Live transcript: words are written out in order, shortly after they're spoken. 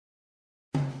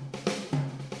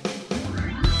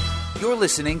You're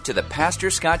listening to the Pastor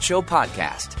Scott Show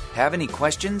podcast. Have any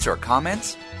questions or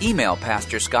comments? Email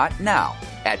Pastor Scott now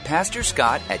at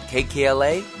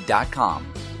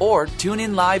pastorscott@kkla.com or tune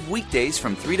in live weekdays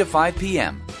from 3 to 5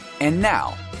 p.m. And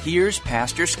now, here's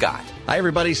Pastor Scott. Hi,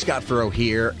 everybody. Scott Furrow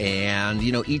here. And,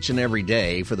 each and every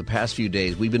day for the past few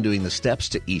days, we've been doing the steps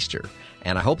to Easter.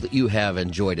 And I hope that you have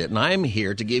enjoyed it. And I'm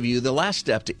here to give you the last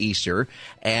step to Easter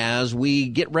as we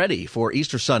get ready for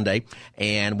Easter Sunday.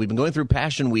 And we've been going through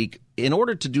Passion Week in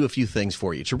order to do a few things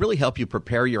for you, to really help you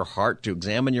prepare your heart, to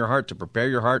examine your heart, to prepare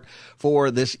your heart for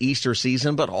this Easter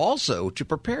season, but also to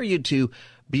prepare you to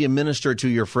be a minister to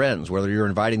your friends, whether you're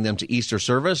inviting them to Easter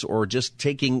service or just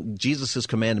taking Jesus'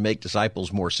 command to make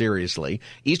disciples more seriously.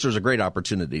 Easter is a great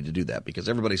opportunity to do that because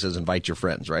everybody says invite your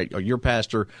friends, right? Your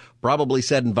pastor probably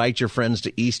said invite your friends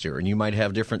to Easter, and you might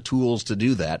have different tools to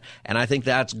do that, and I think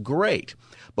that's great.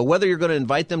 But whether you're going to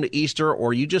invite them to Easter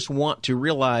or you just want to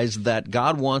realize that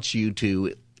God wants you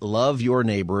to love your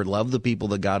neighbor, love the people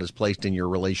that God has placed in your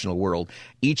relational world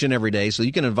each and every day, so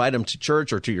you can invite them to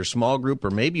church or to your small group,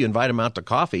 or maybe you invite them out to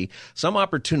coffee, some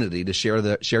opportunity to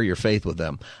share your faith with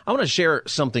them. I want to share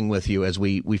something with you as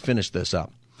we finish this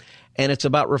up, and it's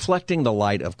about reflecting the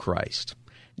light of Christ.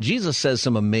 Jesus says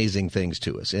some amazing things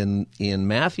to us. In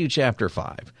Matthew chapter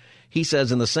 5, he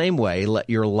says, "In the same way,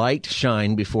 let your light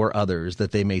shine before others,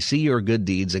 that they may see your good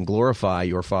deeds and glorify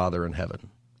your Father in heaven."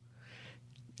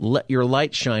 Let your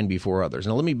light shine before others.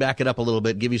 Now, let me back it up a little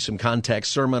bit, give you some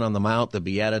context. Sermon on the Mount, the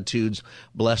Beatitudes,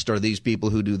 blessed are these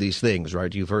people who do these things,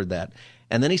 right? You've heard that.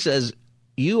 And then he says,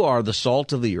 you are the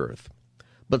salt of the earth,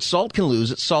 but salt can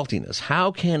lose its saltiness. How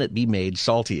can it be made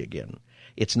salty again?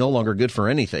 It's no longer good for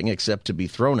anything except to be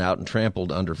thrown out and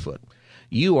trampled underfoot.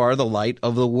 You are the light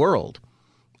of the world.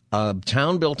 A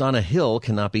town built on a hill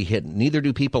cannot be hidden. Neither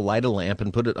do people light a lamp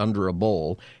and put it under a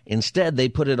bowl. Instead, they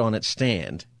put it on its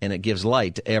stand, and it gives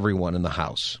light to everyone in the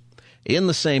house. In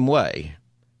the same way,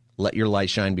 let your light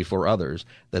shine before others,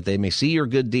 that they may see your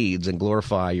good deeds and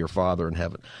glorify your Father in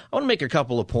heaven. I want to make a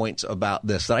couple of points about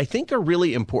this that I think are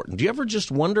really important. Do you ever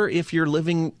just wonder if you're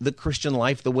living the Christian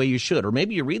life the way you should? Or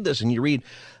maybe you read this and you read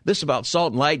this about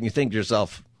salt and light, and you think to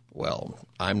yourself, well,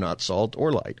 I'm not salt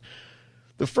or light.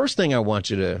 The first thing I want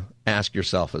you to ask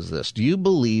yourself is this. Do you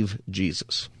believe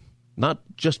Jesus? Not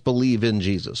just believe in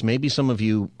Jesus. Maybe some of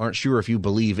you aren't sure if you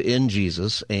believe in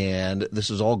Jesus, and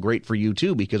this is all great for you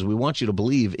too, because we want you to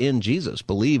believe in Jesus.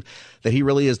 Believe that he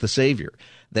really is the Savior,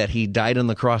 that he died on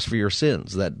the cross for your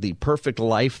sins, that the perfect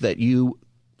life that you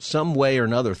some way or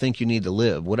another think you need to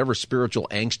live, whatever spiritual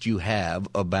angst you have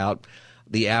about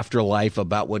the afterlife,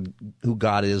 about who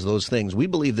God is, those things. We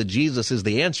believe that Jesus is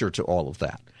the answer to all of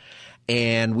that.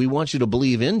 And we want you to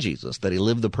believe in Jesus, that he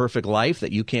lived the perfect life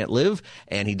that you can't live,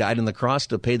 and he died on the cross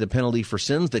to pay the penalty for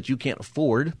sins that you can't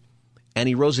afford, and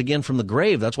he rose again from the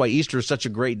grave. That's why Easter is such a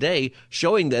great day,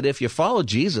 showing that if you follow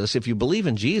Jesus, if you believe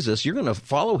in Jesus, you're going to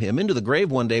follow him into the grave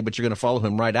one day, but you're going to follow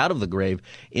him right out of the grave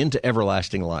into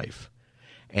everlasting life.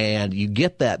 And you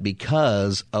get that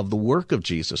because of the work of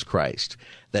Jesus Christ,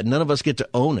 that none of us get to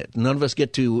own it. None of us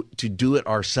get to do it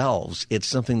ourselves. It's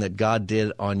something that God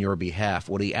did on your behalf.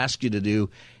 What he asks you to do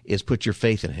is put your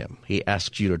faith in him. He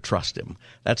asks you to trust him.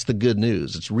 That's the good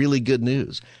news. It's really good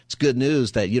news. It's good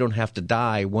news that you don't have to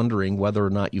die wondering whether or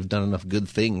not you've done enough good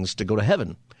things to go to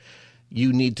heaven.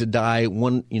 You need to die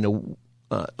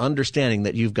understanding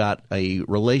that you've got a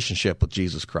relationship with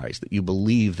Jesus Christ, that you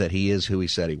believe that he is who he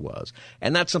said he was.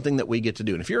 And that's something that we get to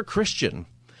do. And if you're a Christian,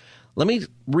 let me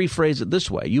rephrase it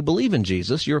this way. You believe in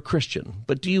Jesus, you're a Christian,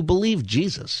 but do you believe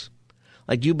Jesus?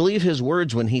 Like, do you believe his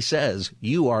words when he says,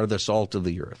 you are the salt of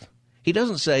the earth? He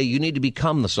doesn't say you need to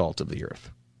become the salt of the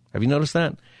earth. Have you noticed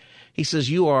that? He says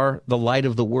you are the light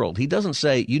of the world. He doesn't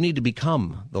say you need to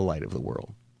become the light of the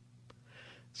world.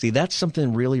 See, that's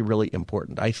something really, really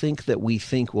important. I think that we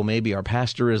think, well, maybe our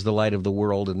pastor is the light of the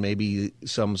world, and maybe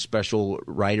some special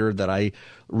writer that I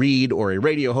read or a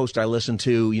radio host I listen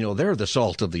to, they're the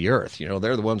salt of the earth.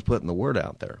 They're the ones putting the word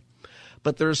out there.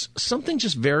 But there's something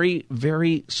just very,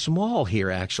 very small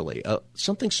here, actually,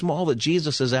 something small that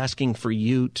Jesus is asking for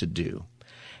you to do.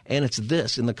 And it's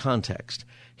this in the context.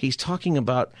 He's talking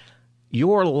about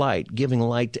your light, giving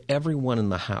light to everyone in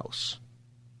the house.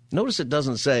 Notice it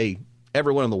doesn't say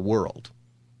everyone in the world.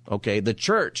 Okay, the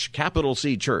church, capital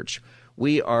C church,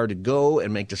 we are to go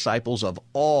and make disciples of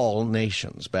all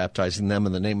nations, baptizing them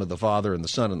in the name of the Father and the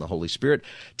Son and the Holy Spirit,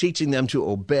 teaching them to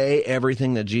obey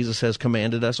everything that Jesus has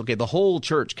commanded us. Okay, the whole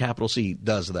church, capital C,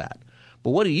 does that.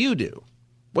 But what do you do?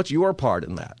 What's your part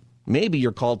in that? Maybe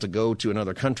you're called to go to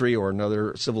another country or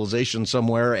another civilization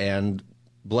somewhere and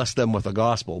bless them with the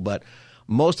gospel, but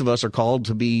most of us are called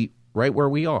to be right where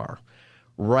we are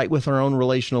right with our own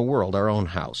relational world, our own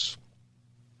house.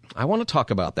 I want to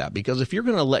talk about that because if you're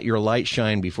going to let your light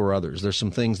shine before others, there's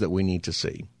some things that we need to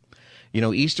see.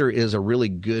 Easter is a really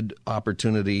good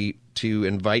opportunity to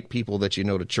invite people that you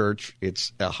know to church.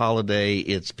 It's a holiday.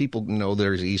 It's people know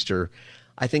there's Easter.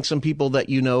 I think some people that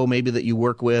you know, maybe that you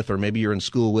work with or maybe you're in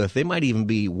school with, they might even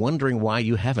be wondering why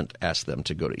you haven't asked them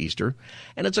to go to Easter.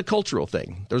 And it's a cultural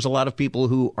thing. There's a lot of people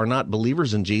who are not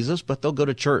believers in Jesus, but they'll go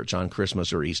to church on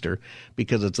Christmas or Easter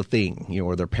because it's a thing,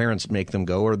 or their parents make them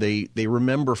go, or they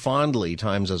remember fondly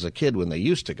times as a kid when they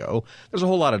used to go. There's a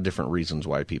whole lot of different reasons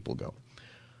why people go.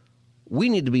 We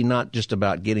need to be not just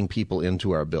about getting people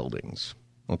into our buildings.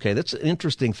 Okay, that's an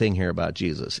interesting thing here about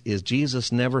Jesus, is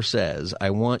Jesus never says,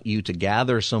 I want you to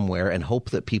gather somewhere and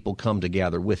hope that people come to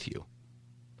gather with you.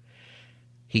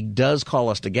 He does call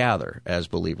us to gather as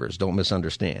believers, don't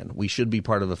misunderstand. We should be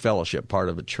part of a fellowship, part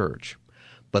of a church.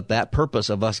 But that purpose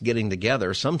of us getting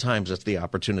together, sometimes it's the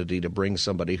opportunity to bring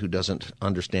somebody who doesn't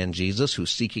understand Jesus,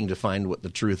 who's seeking to find what the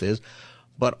truth is.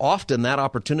 But often that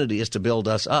opportunity is to build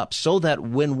us up so that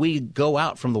when we go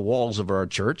out from the walls of our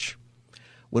church,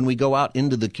 when we go out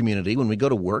into the community, when we go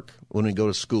to work, when we go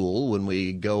to school, when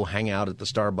we go hang out at the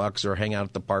Starbucks or hang out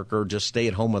at the park or just stay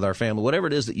at home with our family, whatever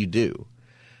it is that you do,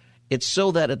 it's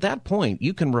so that at that point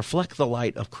you can reflect the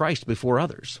light of Christ before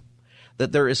others.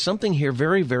 That there is something here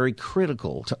very, very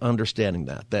critical to understanding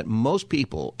that most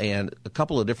people, and a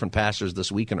couple of different pastors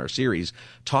this week in our series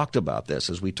talked about this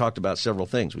as we talked about several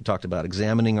things. We talked about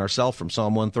examining ourselves from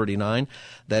Psalm 139,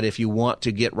 that if you want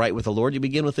to get right with the Lord, you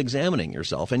begin with examining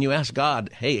yourself. And you ask God,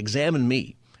 hey, examine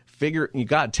me.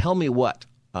 God, tell me what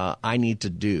I need to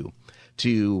do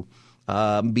to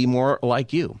be more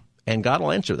like you. And God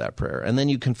will answer that prayer. And then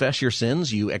you confess your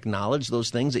sins. You acknowledge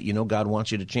those things that you know God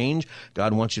wants you to change.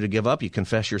 God wants you to give up. You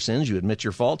confess your sins. You admit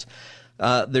your faults.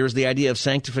 There's the idea of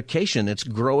sanctification. It's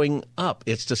growing up.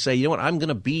 It's to say, you know what, I'm going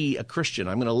to be a Christian.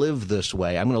 I'm going to live this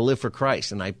way. I'm going to live for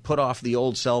Christ. And I put off the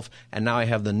old self, and now I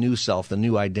have the new self, the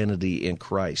new identity in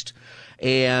Christ.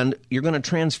 And you're going to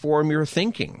transform your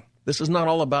thinking. This is not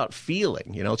all about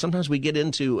feeling. Sometimes we get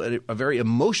into a very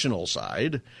emotional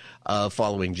side of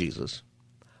following Jesus.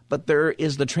 But there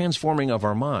is the transforming of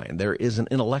our mind. There is an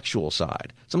intellectual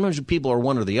side. Sometimes people are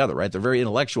one or the other, right? They're very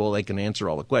intellectual. They can answer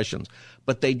all the questions.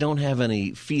 But they don't have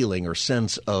any feeling or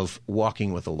sense of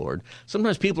walking with the Lord.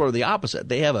 Sometimes people are the opposite.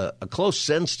 They have a close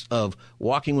sense of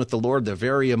walking with the Lord. They're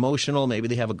very emotional. Maybe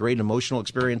they have a great emotional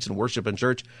experience in worship and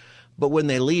church. But when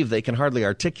they leave, they can hardly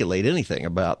articulate anything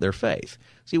about their faith.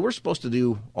 See, we're supposed to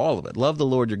do all of it. Love the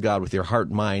Lord your God with your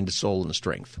heart, mind, soul, and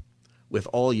strength. With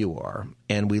all you are.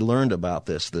 And we learned about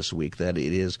this week, that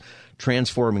it is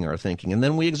transforming our thinking. And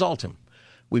then we exalt him.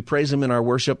 We praise him in our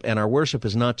worship, and our worship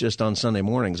is not just on Sunday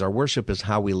mornings. Our worship is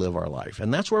how we live our life.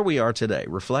 And that's where we are today,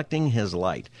 reflecting his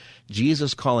light.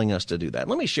 Jesus calling us to do that.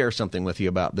 Let me share something with you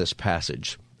about this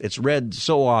passage. It's read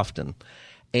so often,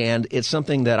 and it's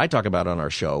something that I talk about on our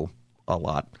show a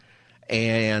lot.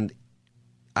 And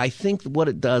I think what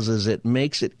it does is it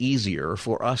makes it easier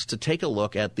for us to take a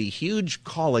look at the huge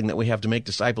calling that we have to make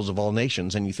disciples of all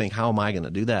nations. And you think, how am I going to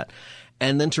do that?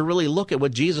 And then to really look at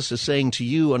what Jesus is saying to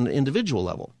you on an individual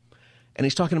level. And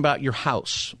he's talking about your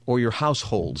house or your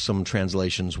household, some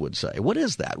translations would say. What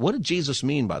is that? What did Jesus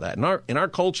mean by that? In our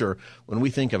culture, when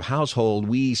we think of household,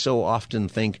 we so often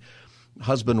think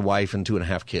husband, wife, and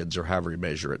 2.5 kids, or however you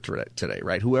measure it today,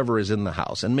 right? Whoever is in the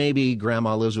house. And maybe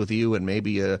grandma lives with you, and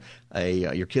maybe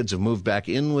your kids have moved back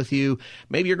in with you.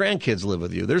 Maybe your grandkids live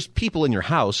with you. There's people in your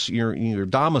house, your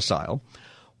domicile.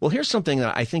 Well, here's something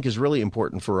that I think is really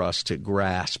important for us to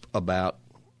grasp about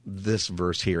this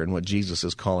verse here and what Jesus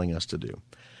is calling us to do.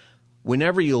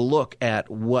 Whenever you look at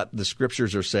what the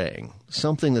scriptures are saying,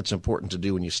 something that's important to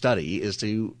do when you study is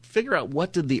to figure out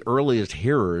what did the earliest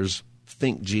hearers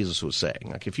think Jesus was saying.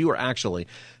 Like if you were actually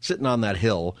sitting on that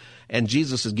hill and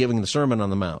Jesus is giving the Sermon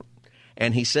on the Mount,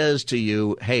 and he says to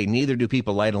you, hey, neither do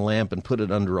people light a lamp and put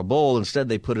it under a bowl. Instead,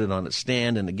 they put it on its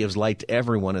stand, and it gives light to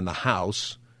everyone in the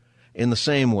house. In the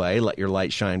same way, let your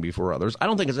light shine before others. I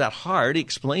don't think it's that hard. He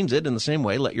explains it in the same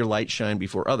way, let your light shine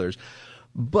before others.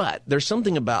 But there's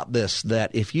something about this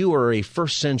that if you were a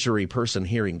first century person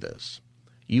hearing this,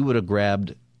 you would have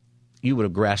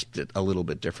grasped it a little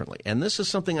bit differently. And this is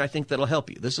something I think that'll help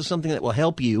you. This is something that will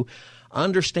help you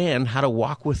understand how to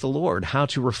walk with the Lord, how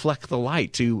to reflect the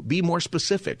light, to be more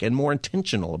specific and more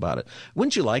intentional about it.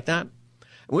 Wouldn't you like that?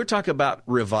 We're talking about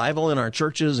revival in our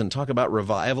churches and talk about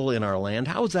revival in our land.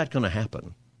 How is that going to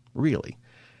happen, really?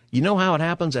 You know how it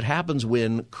happens? It happens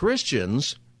when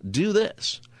Christians do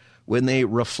this, when they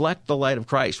reflect the light of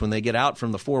Christ, when they get out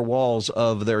from the 4 walls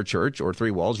of their church, or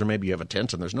 3 walls, or maybe you have a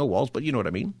tent and there's no walls, but you know what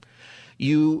I mean.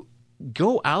 You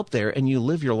go out there and you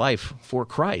live your life for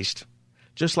Christ,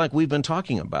 just like we've been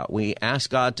talking about. We ask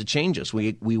God to change us.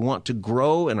 We want to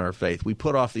grow in our faith. We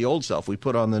put off the old self. We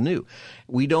put on the new.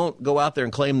 We don't go out there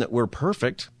and claim that we're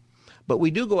perfect, but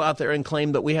we do go out there and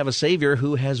claim that we have a Savior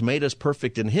who has made us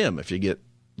perfect in Him, if you get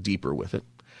deeper with it.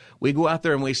 We go out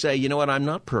there and we say, you know what, I'm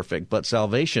not perfect, but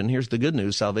salvation, here's the good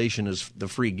news, salvation is the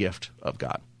free gift of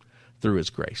God through His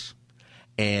grace,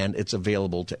 and it's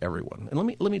available to everyone.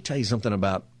 And let me tell you something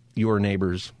about your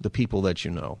neighbors, the people that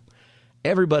you know.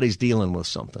 Everybody's dealing with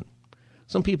something.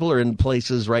 Some people are in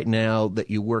places right now that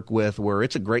you work with where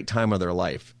it's a great time of their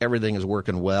life. Everything is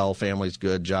working well, family's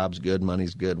good, job's good,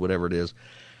 money's good, whatever it is.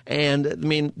 And I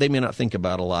mean, they may not think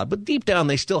about a lot, but deep down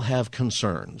they still have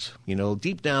concerns. You know,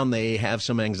 deep down they have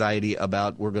some anxiety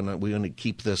about we're gonna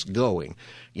keep this going.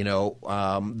 You know,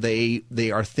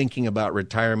 they are thinking about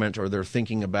retirement, or they're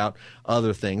thinking about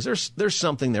other things. There's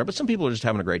something there, but some people are just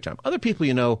having a great time. Other people,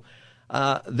 you know,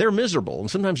 they're miserable,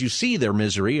 and sometimes you see their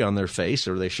misery on their face,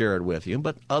 or they share it with you,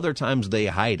 but other times they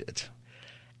hide it.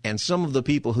 And some of the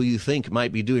people who you think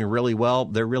might be doing really well,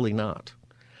 they're really not.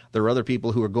 There are other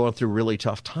people who are going through really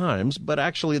tough times, but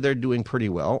actually they're doing pretty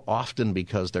well, often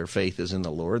because their faith is in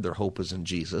the Lord, their hope is in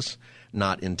Jesus,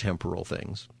 not in temporal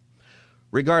things.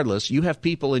 Regardless, you have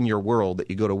people in your world that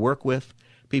you go to work with,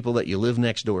 people that you live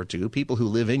next door to, people who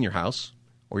live in your house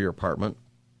or your apartment,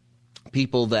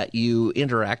 people that you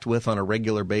interact with on a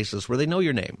regular basis where they know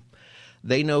your name.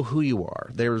 They know who you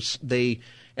are.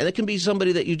 And it can be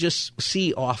somebody that you just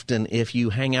see often if you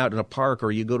hang out in a park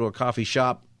or you go to a coffee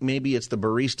shop. Maybe it's the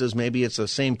baristas. Maybe it's the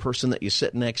same person that you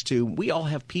sit next to. We all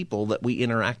have people that we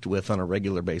interact with on a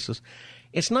regular basis.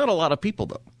 It's not a lot of people,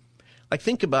 though. Like,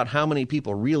 think about how many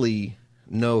people really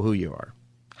know who you are.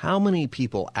 How many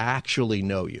people actually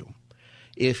know you?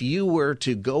 If you were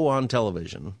to go on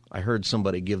television, I heard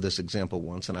somebody give this example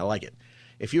once, and I like it.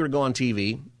 If you were to go on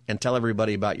TV and tell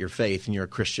everybody about your faith and you're a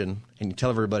Christian, and you tell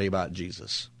everybody about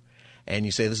Jesus, and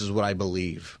you say, this is what I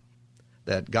believe,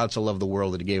 that God so loved the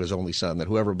world that He gave His only Son, that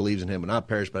whoever believes in Him will not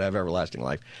perish but have everlasting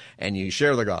life, and you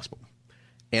share the gospel,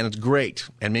 and it's great,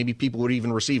 and maybe people would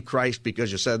even receive Christ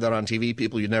because you said that on TV,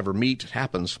 people you never meet, it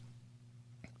happens.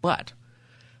 But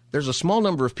there's a small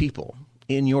number of people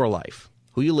in your life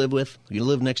who you live with, who you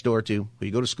live next door to, who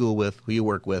you go to school with, who you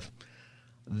work with.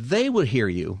 They would hear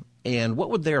you, and what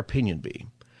would their opinion be?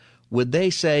 Would they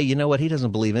say, you know what, he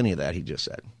doesn't believe any of that he just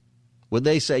said? Would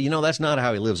they say, you know, that's not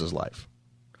how he lives his life?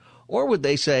 Or would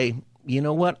they say, you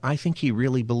know what, I think he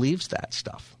really believes that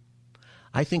stuff.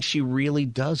 I think she really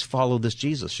does follow this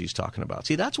Jesus she's talking about.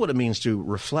 See, that's what it means to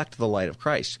reflect the light of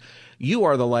Christ. You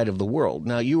are the light of the world.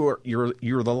 Now, you're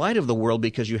the light of the world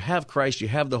because you have Christ, you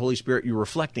have the Holy Spirit, you're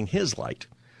reflecting His light,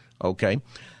 okay?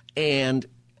 And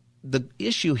the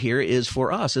issue here is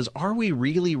for us is, are we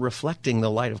really reflecting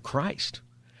the light of Christ?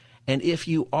 And if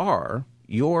you are,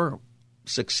 your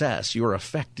success, your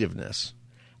effectiveness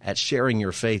at sharing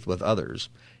your faith with others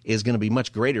is going to be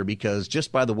much greater, because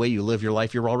just by the way you live your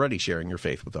life, you're already sharing your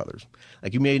faith with others.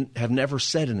 Like, you may have never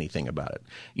said anything about it.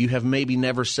 You have maybe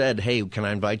never said, hey, can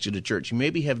I invite you to church? You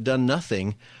maybe have done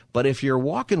nothing, but if you're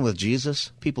walking with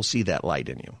Jesus, people see that light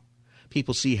in you.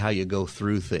 People see how you go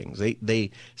through things.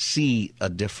 They see a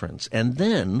difference. And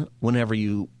then whenever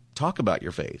you talk about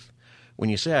your faith, when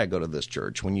you say, I go to this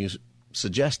church, when you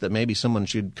suggest that maybe someone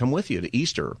should come with you to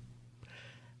Easter,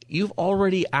 you've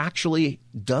already actually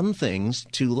done things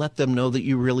to let them know that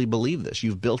you really believe this.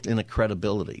 You've built in a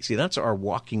credibility. See, that's our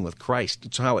walking with Christ.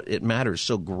 It's how it matters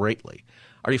so greatly.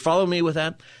 Are you following me with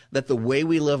that? That the way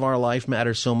we live our life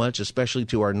matters so much, especially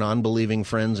to our non-believing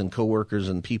friends and coworkers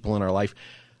and people in our life.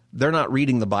 They're not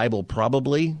reading the Bible,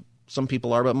 probably. Some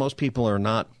people are, but most people are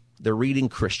not. They're reading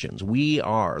Christians. We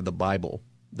are the Bible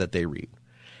that they read.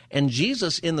 And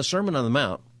Jesus, in the Sermon on the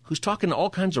Mount, who's talking to all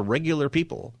kinds of regular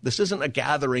people. This isn't a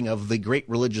gathering of the great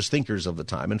religious thinkers of the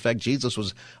time. In fact, Jesus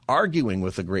was arguing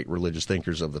with the great religious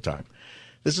thinkers of the time.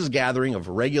 This is a gathering of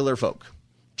regular folk,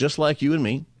 just like you and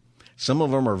me. Some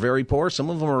of them are very poor. Some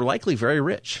of them are likely very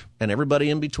rich, and everybody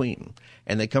in between.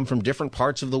 And they come from different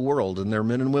parts of the world, and they're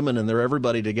men and women, and they're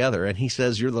everybody together. And he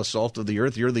says, you're the salt of the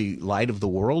earth. You're the light of the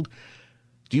world.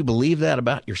 Do you believe that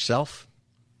about yourself?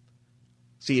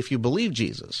 See, if you believe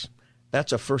Jesus,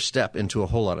 that's a first step into a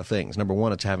whole lot of things. Number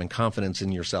one, it's having confidence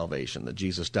in your salvation, that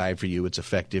Jesus died for you. It's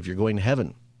effective. You're going to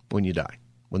heaven when you die,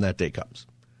 when that day comes.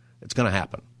 It's going to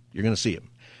happen. You're going to see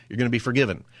Him. You're going to be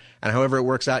forgiven. And however it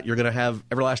works out, you're going to have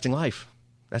everlasting life.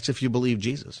 That's if you believe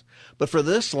Jesus. But for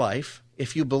this life,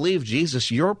 if you believe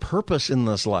Jesus, your purpose in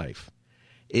this life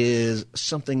is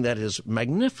something that is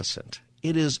magnificent.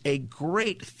 It is a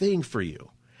great thing for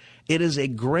you. It is a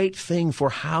great thing for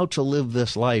how to live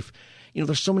this life.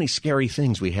 there's so many scary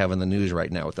things we have in the news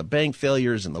right now with the bank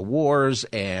failures and the wars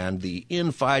and the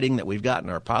infighting that we've got in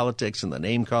our politics and the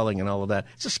name-calling and all of that.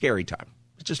 It's a scary time.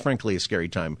 It's just frankly a scary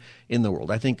time in the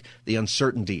world. I think the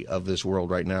uncertainty of this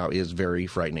world right now is very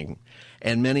frightening,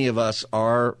 and many of us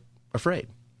are afraid.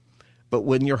 But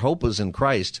when your hope is in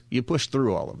Christ, you push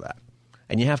through all of that.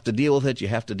 And you have to deal with it. You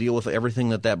have to deal with everything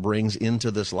that brings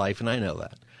into this life, and I know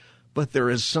that. But there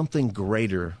is something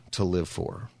greater to live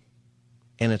for,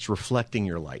 and it's reflecting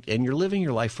your light. And you're living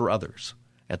your life for others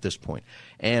at this point.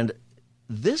 And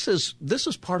this is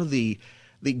part of the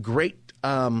great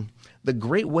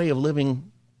way of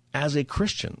living as a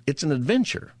Christian. It's an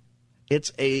adventure.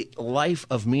 It's a life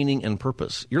of meaning and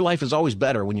purpose. Your life is always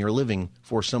better when you're living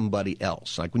for somebody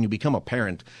else. Like when you become a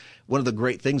parent, one of the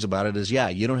great things about it is,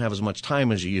 you don't have as much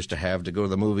time as you used to have to go to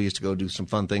the movies, to go do some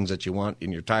fun things that you want,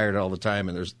 and you're tired all the time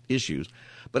and there's issues.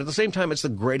 But at the same time, it's the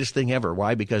greatest thing ever.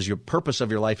 Why? Because your purpose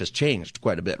of your life has changed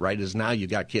quite a bit, right? Is now you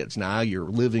got kids. Now you're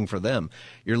living for them.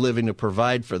 You're living to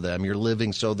provide for them. You're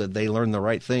living so that they learn the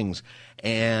right things.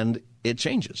 And it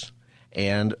changes.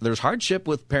 And there's hardship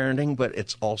with parenting, but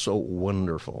it's also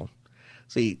wonderful.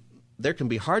 See, there can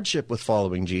be hardship with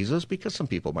following Jesus because some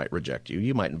people might reject you.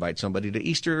 You might invite somebody to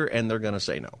Easter and they're going to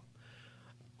say no.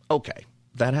 Okay,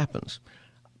 that happens.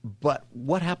 But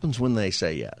what happens when they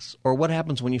say yes? Or what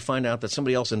happens when you find out that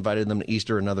somebody else invited them to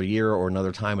Easter another year or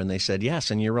another time and they said yes,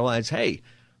 and you realize, hey,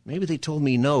 maybe they told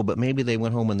me no, but maybe they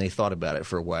went home and they thought about it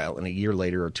for a while, and a year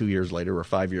later or 2 years later or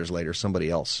 5 years later, somebody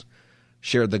else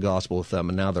shared the gospel with them,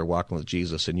 and now they're walking with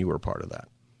Jesus, and you were part of that.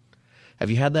 Have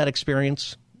you had that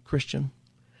experience, Christian?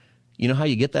 You know how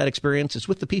you get that experience? It's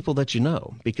with the people that you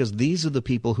know, because these are the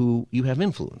people who you have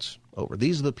influence over.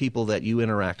 These are the people that you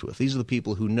interact with. These are the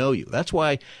people who know you. That's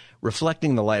why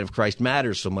reflecting the light of Christ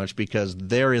matters so much, because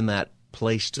they're in that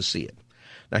place to see it.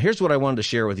 Now, here's what I wanted to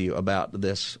share with you about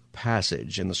this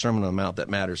passage in the Sermon on the Mount that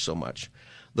matters so much.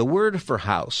 The word for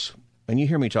house, and you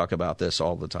hear me talk about this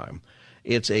all the time,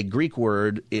 it's a Greek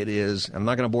word. It is, I'm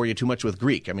not going to bore you too much with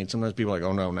Greek. I mean, sometimes people are like,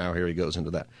 oh, no, now here he goes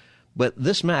into that. But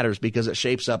this matters because it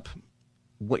shapes up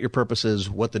what your purpose is,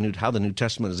 how the New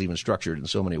Testament is even structured in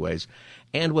so many ways,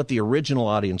 and what the original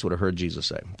audience would have heard Jesus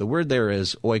say. The word there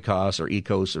is oikos or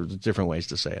ekos, or different ways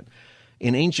to say it.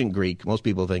 In ancient Greek, most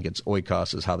people think it's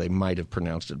oikos is how they might have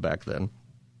pronounced it back then.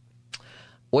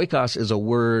 Oikos is a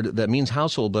word that means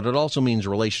household, but it also means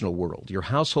relational world. Your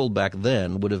household back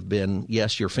then would have been,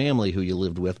 yes, your family who you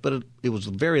lived with, but it was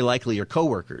very likely your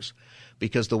coworkers,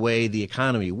 because the way the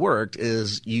economy worked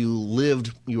is you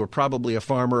were probably a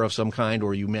farmer of some kind,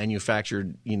 or you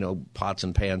manufactured, pots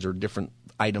and pans or different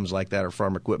items like that, or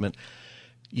farm equipment.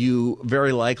 You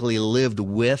very likely lived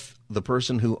with the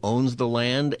person who owns the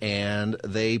land, and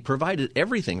they provided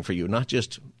everything for you, not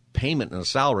just payment and a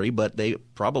salary, but they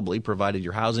probably provided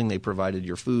your housing, they provided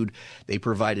your food, they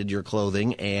provided your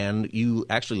clothing, and you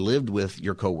actually lived with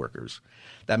your coworkers.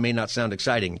 That may not sound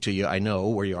exciting to you, I know,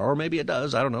 where you are, or maybe it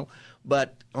does, I don't know,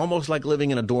 but almost like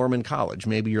living in a dorm in college.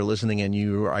 Maybe you're listening and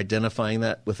you're identifying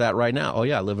that with that right now. Oh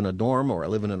yeah, I live in a dorm, or I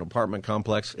live in an apartment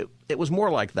complex. It was more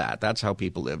like that. That's how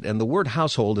people lived. And the word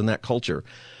household in that culture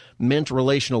meant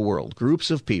relational world,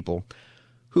 groups of people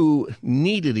who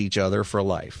needed each other for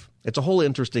life. It's a whole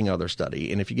interesting other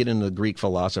study. And if you get into the Greek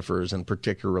philosophers, and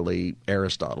particularly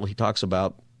Aristotle, he talks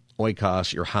about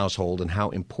oikos, your household, and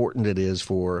how important it is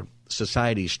for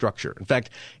society's structure. In fact,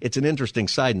 it's an interesting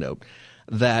side note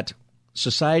that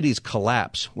societies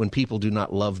collapse when people do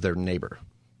not love their neighbor.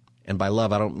 And by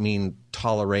love, I don't mean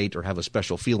tolerate or have a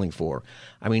special feeling for.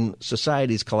 I mean,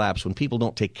 societies collapse when people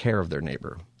don't take care of their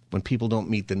neighbor, when people don't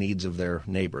meet the needs of their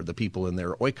neighbor, the people in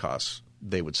their oikos,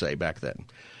 they would say back then.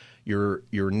 Your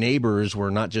neighbors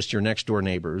were not just your next door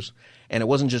neighbors, and it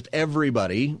wasn't just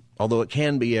everybody, although it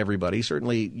can be everybody.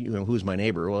 Certainly, who's my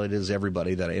neighbor? Well, it is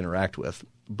everybody that I interact with.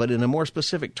 But in a more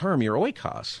specific term, your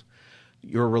oikos,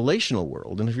 your relational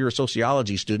world, and if you're a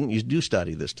sociology student, you do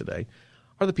study this today,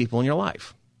 are the people in your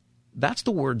life. That's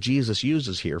the word Jesus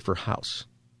uses here for house,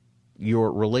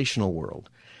 your relational world.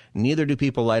 Neither do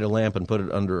people light a lamp and put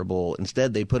it under a bowl.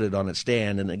 Instead, they put it on its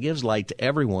stand, and it gives light to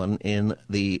everyone in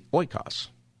the oikos,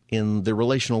 in the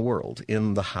relational world,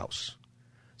 in the house.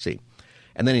 See,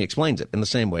 and then he explains it in the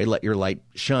same way, let your light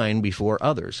shine before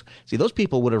others. See, those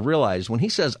people would have realized when he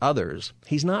says others,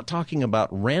 he's not talking about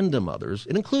random others.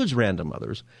 It includes random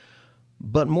others.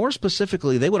 But more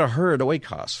specifically, they would have heard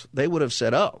oikos. They would have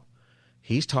said, oh,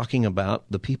 he's talking about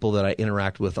the people that I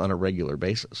interact with on a regular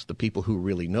basis, the people who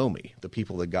really know me, the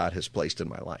people that God has placed in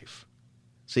my life.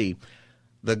 See,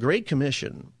 the Great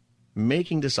Commission,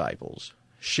 making disciples,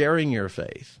 sharing your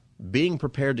faith, being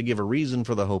prepared to give a reason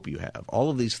for the hope you have, all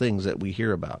of these things that we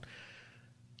hear about,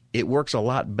 it works a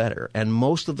lot better. And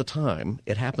most of the time,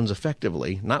 it happens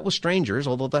effectively, not with strangers,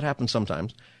 although that happens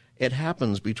sometimes. It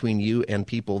happens between you and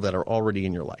people that are already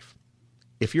in your life.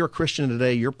 If you're a Christian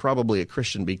today, you're probably a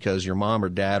Christian because your mom or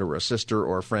dad or a sister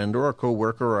or a friend or a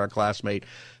coworker or a classmate,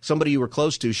 somebody you were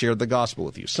close to, shared the gospel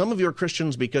with you. Some of you are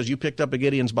Christians because you picked up a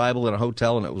Gideon's Bible in a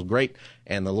hotel and it was great,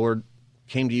 and the Lord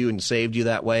came to you and saved you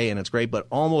that way, and it's great. But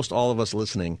almost all of us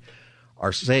listening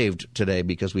are saved today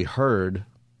because we heard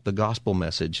the gospel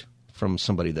message from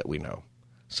somebody that we know,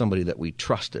 somebody that we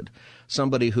trusted,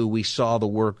 somebody who we saw the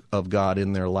work of God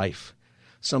in their life,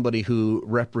 somebody who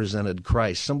represented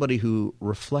Christ, somebody who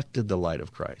reflected the light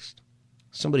of Christ,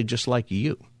 somebody just like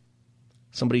you,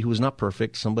 somebody who was not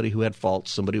perfect, somebody who had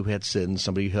faults, somebody who had sins,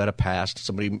 somebody who had a past,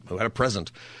 somebody who had a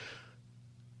present.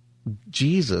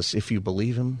 Jesus, if you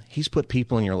believe him, he's put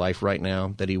people in your life right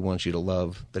now that he wants you to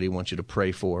love, that he wants you to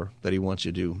pray for, that he wants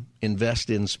you to invest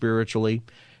in spiritually,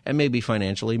 and maybe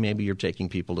financially. Maybe you're taking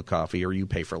people to coffee or you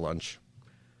pay for lunch.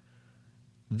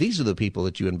 These are the people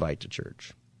that you invite to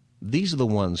church. These are the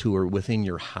ones who are within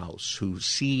your house, who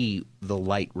see the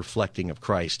light reflecting of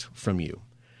Christ from you.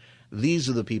 These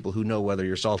are the people who know whether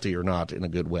you're salty or not in a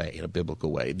good way, in a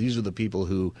biblical way. These are the people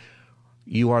who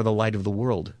you are the light of the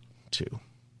world to.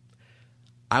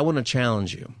 I want to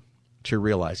challenge you to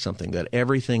realize something, that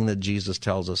everything that Jesus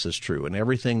tells us is true, and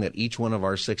everything that each one of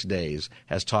our 6 days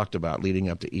has talked about leading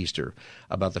up to Easter,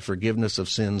 about the forgiveness of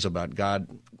sins, about God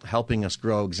helping us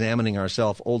grow, examining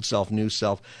ourselves, old self, new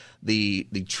self, the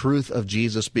truth of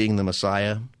Jesus being the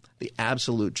Messiah, the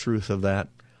absolute truth of that,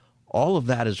 all of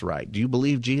that is right. Do you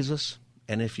believe Jesus?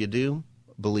 And if you do,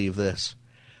 believe this,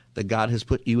 that God has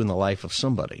put you in the life of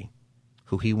somebody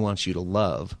who he wants you to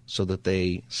love so that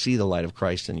they see the light of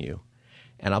Christ in you.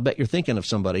 And I'll bet you're thinking of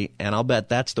somebody, and I'll bet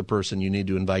that's the person you need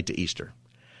to invite to Easter.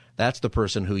 That's the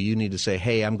person who you need to say,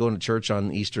 hey, I'm going to church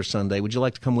on Easter Sunday. Would you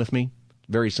like to come with me?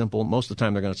 Very simple. Most of the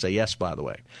time they're going to say yes, by the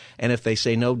way. And if they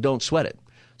say no, don't sweat it.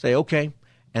 Say, okay,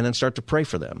 and then start to pray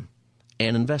for them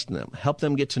and invest in them. Help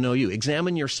them get to know you.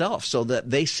 Examine yourself so that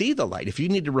they see the light. If you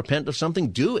need to repent of something,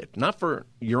 do it. Not for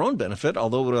your own benefit,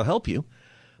 although it will help you,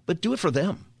 but do it for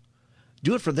them.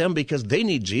 Do it for them because they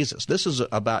need Jesus. This is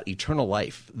about eternal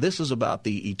life. This is about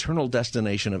the eternal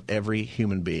destination of every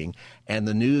human being. And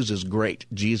the news is great.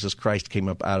 Jesus Christ came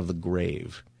up out of the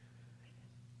grave.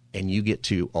 And you get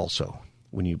to also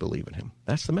when you believe in him.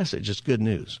 That's the message. It's good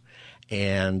news.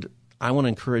 And I want to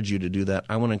encourage you to do that.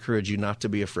 I want to encourage you not to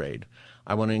be afraid.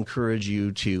 I want to encourage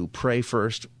you to pray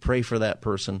first, pray for that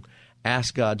person,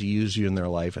 ask God to use you in their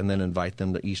life, and then invite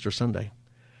them to Easter Sunday.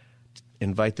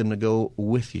 Invite them to go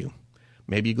with you.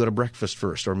 Maybe you go to breakfast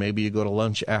first, or maybe you go to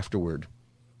lunch afterward.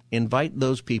 Invite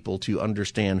those people to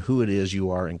understand who it is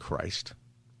you are in Christ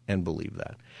and believe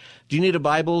that. Do you need a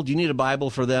Bible? Do you need a Bible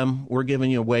for them? We're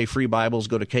giving you away free Bibles.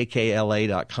 Go to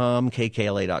kkla.com,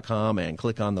 and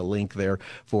click on the link there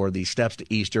for the Steps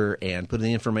to Easter and put in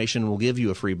the information. We'll give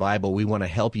you a free Bible. We want to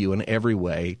help you in every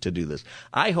way to do this.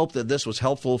 I hope that this was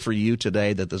helpful for you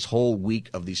today, that this whole week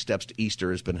of these Steps to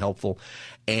Easter has been helpful,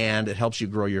 and it helps you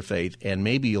grow your faith. And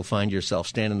maybe you'll find yourself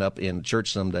standing up in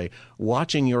church someday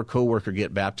watching your coworker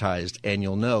get baptized, and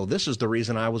you'll know, this is the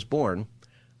reason I was born.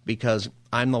 Because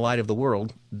I'm the light of the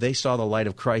world. They saw the light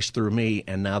of Christ through me,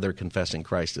 and now they're confessing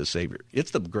Christ as Savior. It's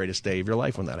the greatest day of your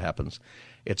life when that happens.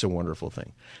 It's a wonderful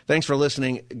thing. Thanks for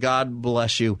listening. God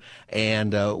bless you.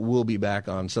 And we'll be back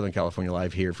on Southern California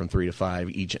Live here from 3 to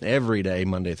 5 each and every day,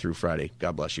 Monday through Friday.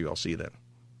 God bless you. I'll see you then.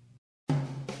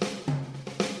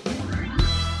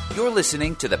 You're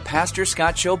listening to the Pastor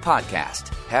Scott Show podcast.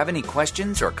 Have any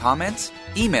questions or comments?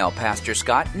 Email Pastor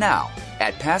Scott now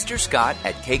at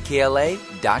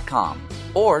pastorscott@kkla.com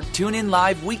or tune in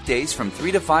live weekdays from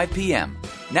 3 to 5 p.m.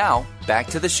 Now, back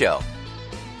to the show.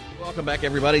 Welcome back,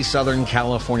 everybody. Southern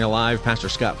California Live. Pastor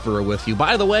Scott Furrow with you.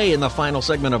 By the way, in the final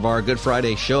segment of our Good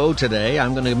Friday show today,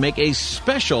 I'm going to make a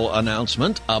special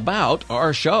announcement about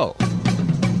our show.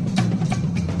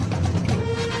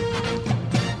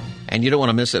 And you don't want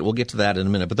to miss it. We'll get to that in a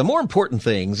minute. But the more important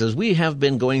things is we have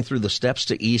been going through the steps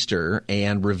to Easter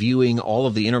and reviewing all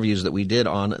of the interviews that we did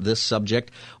on this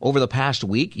subject over the past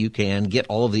week. You can get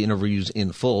all of the interviews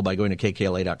in full by going to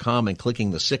kkla.com and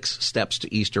clicking the 6 Steps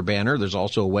to Easter banner. There's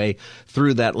also a way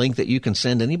through that link that you can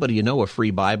send anybody you know a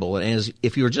free Bible. And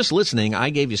if you were just listening, I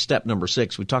gave you step number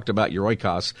 6. We talked about your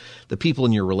oikos, the people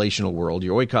in your relational world.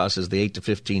 Your oikos is the 8 to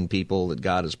 15 people that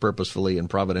God has purposefully and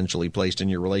providentially placed in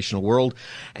your relational world.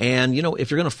 And, you know, if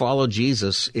you're going to follow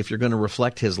Jesus, if you're going to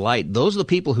reflect his light, those are the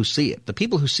people who see it. The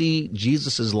people who see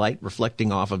Jesus' light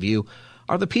reflecting off of you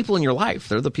are the people in your life.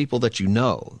 They're the people that you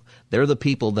know. They're the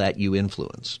people that you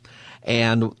influence.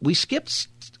 And we skipped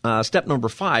step number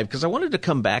 5 because I wanted to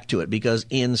come back to it because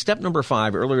in step number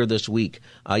 5 earlier this week,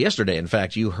 yesterday, in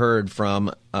fact, you heard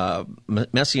from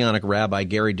Messianic Rabbi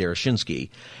Gary Darashinsky,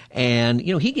 and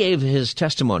he gave his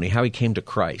testimony how he came to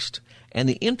Christ. And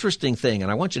the interesting thing,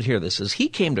 and I want you to hear this, is he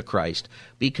came to Christ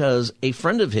because a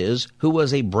friend of his who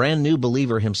was a brand new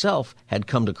believer himself had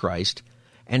come to Christ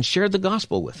and shared the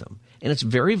gospel with him. And it's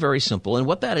very, very simple. And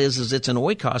what that is it's an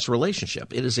oikos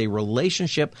relationship. It is a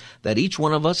relationship that each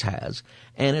one of us has.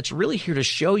 And it's really here to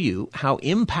show you how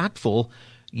impactful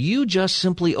you just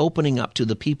simply opening up to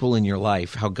the people in your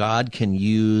life, how God can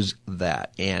use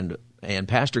that. And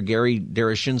Pastor Gary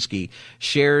Darashinsky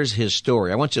shares his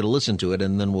story. I want you to listen to it,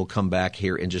 and then we'll come back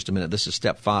here in just a minute. This is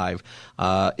step 5,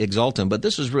 exalt him. But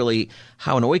this is really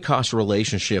how an oikos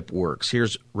relationship works.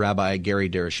 Here's Rabbi Gary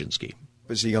Darashinsky.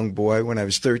 As a young boy, when I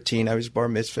was 13, I was bar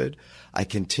mitzvahed. I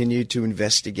continued to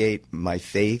investigate my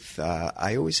faith.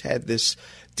 I always had this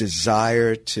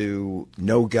desire to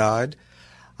know God.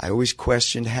 I always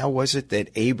questioned how was it that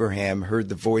Abraham heard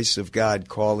the voice of God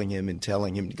calling him and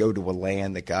telling him to go to a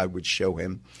land that God would show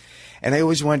him. And I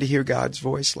always wanted to hear God's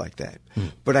voice like that.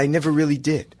 But I never really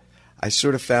did. I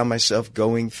sort of found myself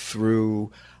going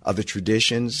through the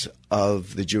traditions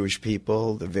of the Jewish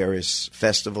people, the various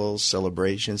festivals,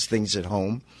 celebrations, things at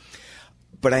home.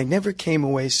 But I never came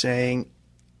away saying,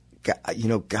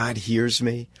 God hears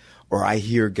me, or I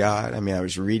hear God. I mean, I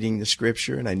was reading the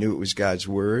scripture, and I knew it was God's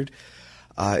word.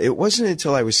 It wasn't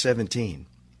until I was 17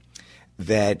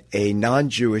 that a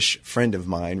non-Jewish friend of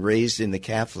mine, raised in the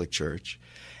Catholic Church,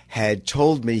 had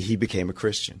told me he became a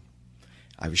Christian.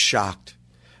 I was shocked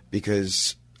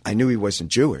because I knew he wasn't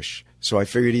Jewish, so I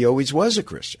figured he always was a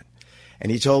Christian.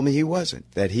 And he told me he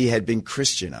wasn't, that he had been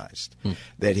Christianized,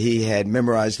 that he had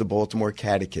memorized the Baltimore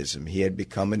Catechism, he had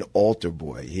become an altar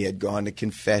boy, he had gone to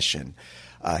confession,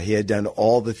 he had done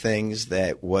all the things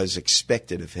that was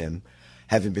expected of him,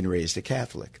 having been raised a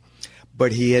Catholic.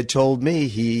 But he had told me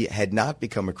he had not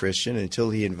become a Christian until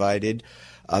he invited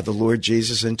the Lord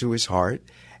Jesus into his heart,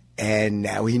 and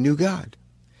now he knew God.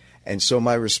 And so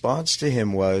my response to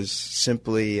him was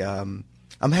simply, I'm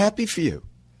happy for you.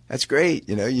 That's great.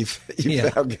 You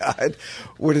found God.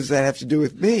 What does that have to do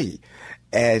with me?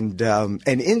 And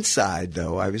inside,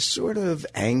 though, I was sort of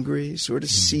angry, sort of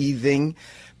seething,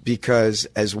 because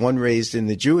as one raised in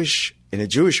a Jewish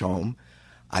home,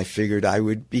 I figured I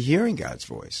would be hearing God's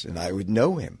voice and I would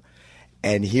know him.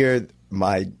 And here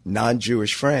my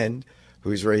non-Jewish friend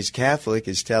who's raised Catholic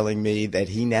is telling me that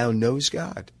he now knows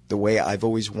God the way I've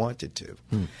always wanted to,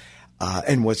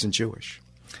 and wasn't Jewish.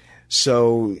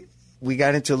 So we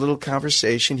got into a little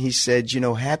conversation. He said,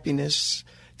 happiness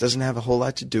doesn't have a whole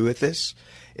lot to do with this.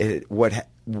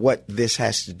 What this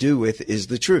has to do with is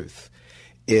the truth.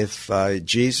 If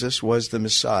Jesus was the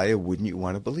Messiah, wouldn't you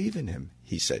want to believe in him?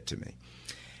 He said to me.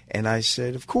 And I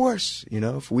said, of course,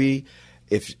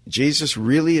 if Jesus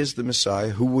really is the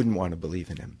Messiah, who wouldn't want to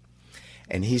believe in him?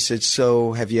 And he said,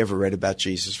 so have you ever read about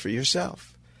Jesus for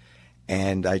yourself?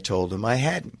 And I told him I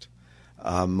hadn't.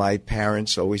 My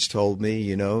parents always told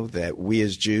me, that we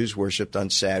as Jews worshiped on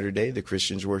Saturday. The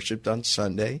Christians worshiped on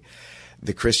Sunday.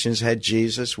 The Christians had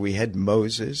Jesus. We had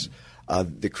Moses.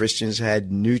 The Christians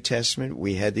had New Testament.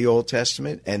 We had the Old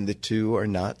Testament. And the two are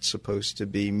not supposed to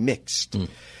be mixed.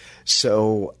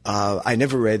 So I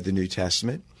never read the New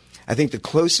Testament. I think the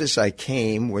closest I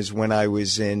came was when I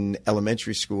was in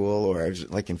elementary school, or I was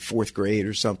like in 4th grade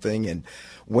or something, and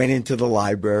went into the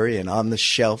library, and on the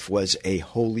shelf was a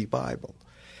Holy Bible.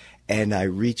 And I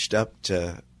reached up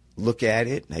to look at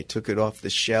it, and I took it off the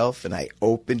shelf, and I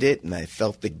opened it, and I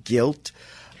felt the guilt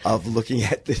of looking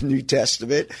at the New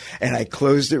Testament, and I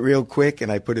closed it real quick,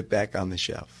 and I put it back on the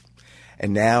shelf.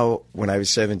 And now, when I was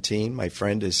 17, my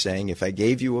friend is saying, if I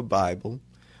gave you a Bible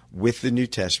with the New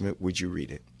Testament, would you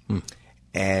read it?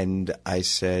 And I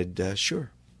said,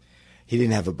 sure. He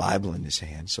didn't have a Bible in his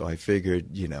hand, so I figured,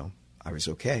 I was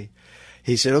okay.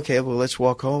 He said, okay, well, let's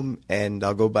walk home, and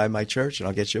I'll go by my church, and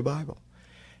I'll get you a Bible.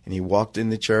 And he walked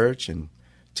in the church and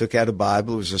took out a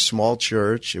Bible. It was a small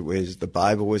church. The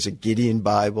Bible was a Gideon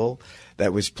Bible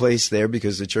that was placed there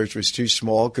because the church was too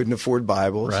small, couldn't afford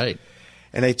Bibles. Right.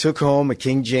 And I took home a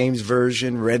King James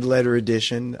Version, red letter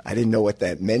edition. I didn't know what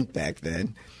that meant back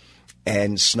then.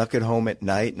 And snuck it home at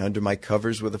night, and under my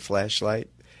covers with a flashlight,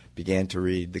 began to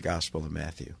read the Gospel of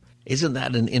Matthew. Isn't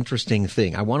that an interesting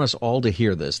thing? I want us all to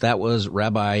hear this. That was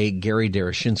Rabbi Gary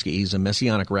Derashinsky. He's a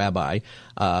Messianic rabbi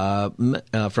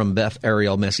from Beth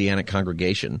Ariel Messianic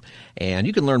Congregation. And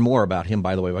you can learn more about him,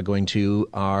 by the way, by going to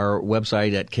our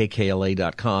website at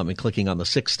kkla.com and clicking on the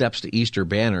 6 Steps to Easter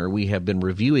banner. We have been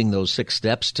reviewing those 6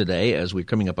 steps today as we're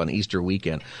coming up on Easter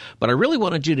weekend. But I really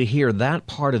wanted you to hear that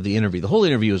part of the interview. The whole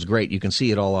interview is great. You can see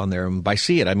it all on there. And by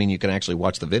see it, I mean you can actually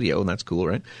watch the video, and that's cool,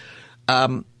 right?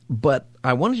 But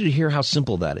I wanted you to hear how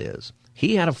simple that is.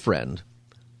 He had a friend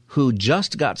who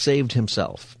just got saved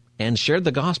himself and shared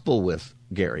the gospel with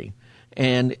Gary.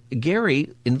 And Gary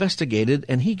investigated,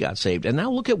 and he got saved. And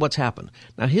now look at what's happened.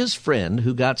 Now, his friend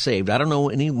who got saved, I don't know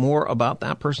any more about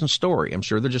that person's story. I'm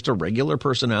sure they're just a regular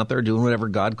person out there doing whatever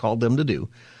God called them to do.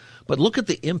 But look at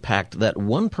the impact that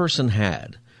one person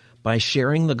had by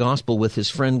sharing the gospel with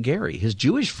his friend Gary, his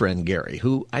Jewish friend Gary,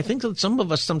 who I think that some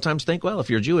of us sometimes think, well, if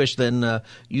you're Jewish, then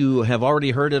you have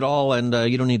already heard it all and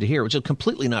you don't need to hear it, which is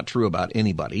completely not true about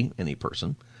anybody, any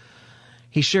person.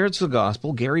 He shares the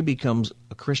gospel. Gary becomes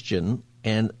a Christian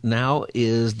and now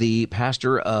is the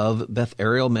pastor of Beth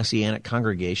Ariel Messianic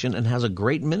Congregation and has a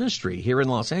great ministry here in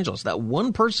Los Angeles. That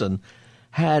one person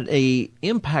had an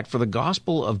impact for the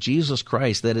gospel of Jesus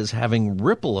Christ that is having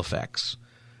ripple effects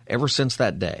ever since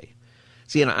that day.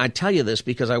 See, and I tell you this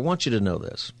because I want you to know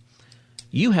this.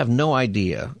 You have no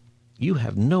idea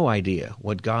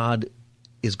what God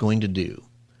is going to do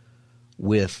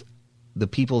with the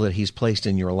people that he's placed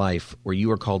in your life where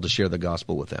you are called to share the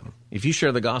gospel with them. If you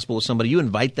share the gospel with somebody, you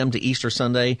invite them to Easter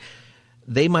Sunday,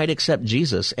 they might accept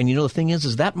Jesus. And you know, the thing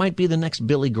is that might be the next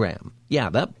Billy Graham. Yeah,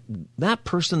 that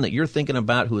person that you're thinking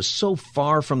about who is so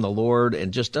far from the Lord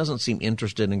and just doesn't seem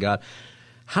interested in God.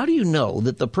 How do you know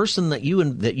that the person that you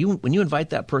when you invite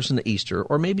that person to Easter,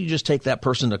 or maybe you just take that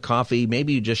person to coffee,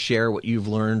 maybe you just share what you've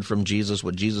learned from Jesus,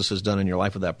 what Jesus has done in your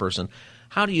life with that person,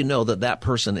 how do you know that that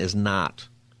person is not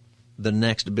the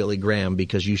next Billy Graham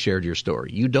because you shared your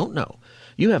story? You don't know.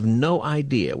 You have no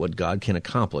idea what God can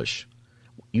accomplish.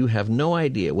 You have no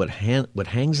idea what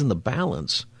hangs in the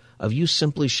balance of you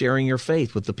simply sharing your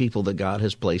faith with the people that God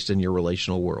has placed in your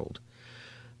relational world.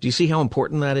 Do you see how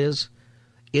important that is?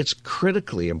 It's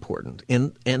critically important.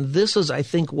 And this is, I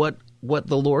think, what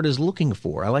the Lord is looking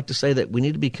for. I like to say that we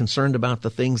need to be concerned about the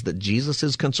things that Jesus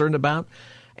is concerned about.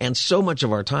 And so much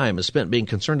of our time is spent being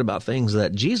concerned about things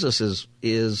that Jesus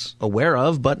is aware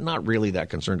of, but not really that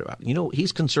concerned about. You know,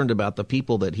 he's concerned about the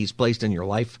people that he's placed in your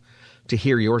life to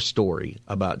hear your story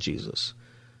about Jesus,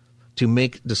 to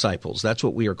make disciples. That's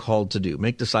what we are called to do,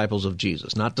 make disciples of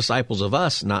Jesus, not disciples of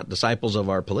us, not disciples of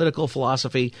our political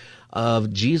philosophy,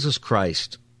 of Jesus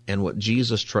Christ and what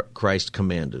Jesus Christ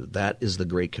commanded. That is the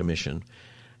Great Commission.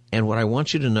 And what I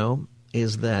want you to know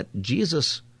is that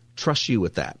Jesus trusts you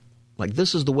with that. Like,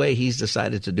 this is the way he's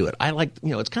decided to do it.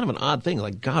 It's kind of an odd thing.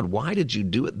 Like, God, why did you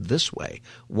do it this way?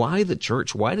 Why the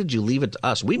church? Why did you leave it to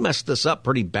us? We messed this up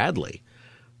pretty badly,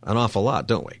 an awful lot,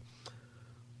 don't we?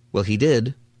 Well, he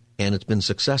did, and it's been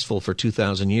successful for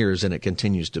 2,000 years, and it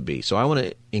continues to be. So I want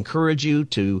to encourage you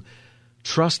to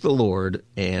trust the Lord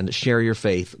and share your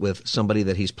faith with somebody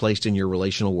that he's placed in your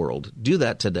relational world. Do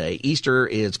that today. Easter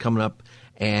is coming up,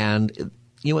 and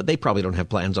you know what? They probably don't have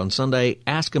plans on Sunday.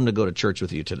 Ask them to go to church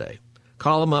with you today.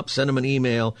 Call them up, send them an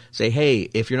email, say, hey,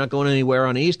 if you're not going anywhere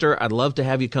on Easter, I'd love to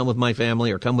have you come with my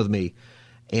family or come with me,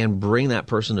 and bring that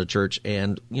person to church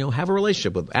and, have a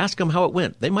relationship with them. Ask them how it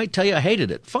went. They might tell you, I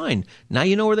hated it. Fine. Now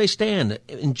you know where they stand.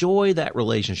 Enjoy that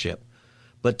relationship,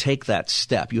 but take that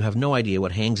step. You have no idea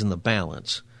what hangs in the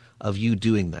balance of you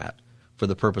doing that for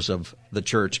the purpose of the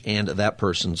church and that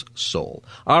person's soul.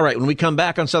 All right, when we come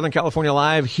back on Southern California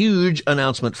Live, huge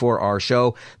announcement for our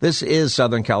show. This is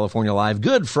Southern California Live,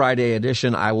 Good Friday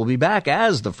edition. I will be back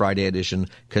as the Friday edition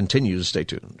continues. Stay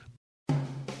tuned.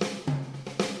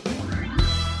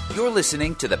 You're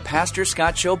listening to the Pastor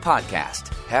Scott Show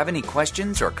podcast. Have any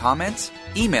questions or comments?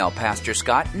 Email Pastor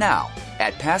Scott now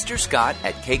at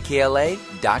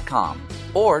pastorscott@kkla.com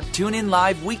or tune in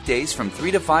live weekdays from 3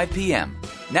 to 5 p.m.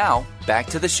 Now, back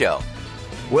to the show.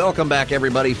 Welcome back,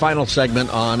 everybody. Final segment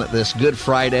on this Good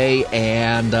Friday,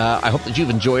 and I hope that you've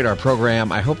enjoyed our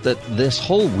program. I hope that this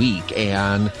whole week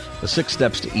and the 6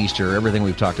 steps to Easter, everything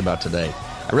we've talked about today,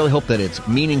 I really hope that it's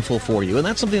meaningful for you, and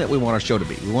that's something that we want our show to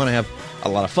be. We want to have a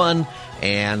lot of fun,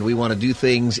 and we want to do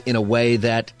things in a way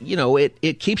that,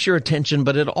 it keeps your attention,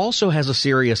 but it also has a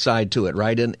serious side to it,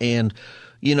 right? And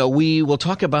we will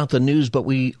talk about the news, but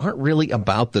we aren't really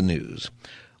about the news.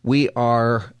 We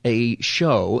are a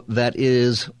show that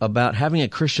is about having a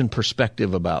Christian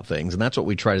perspective about things, and that's what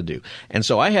we try to do. And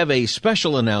so I have a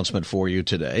special announcement for you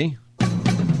today.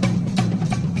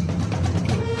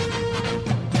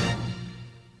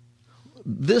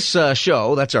 this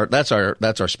show, that's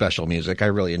our special music. I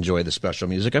really enjoy the special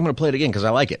music. I'm going to play it again because I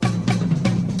like it.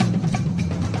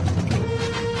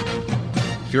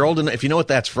 If you're old enough, if you know what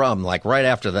that's from, like right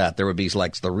after that, there would be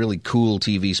like the really cool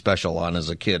TV special on as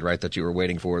a kid, right, that you were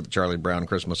waiting for, the Charlie Brown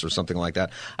Christmas or something like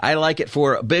that. I like it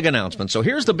for a big announcement. So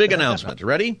here's the big announcement.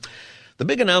 Ready? The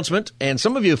big announcement, and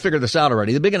some of you have figured this out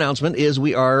already, the big announcement is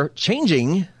we are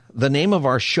changing the name of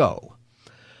our show.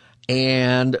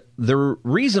 And the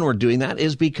reason we're doing that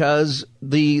is because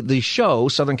the show,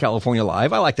 Southern California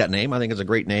Live, I like that name. I think it's a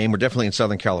great name. We're definitely in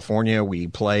Southern California. We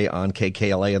play on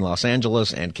KKLA in Los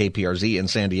Angeles and KPRZ in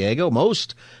San Diego.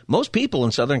 Most people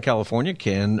in Southern California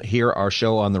can hear our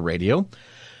show on the radio.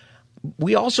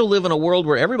 We also live in a world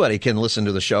where everybody can listen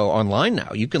to the show online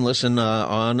now. You can listen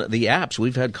on the apps.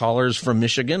 We've had callers from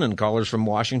Michigan and callers from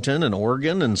Washington and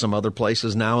Oregon and some other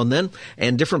places now and then,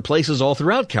 and different places all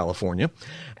throughout California.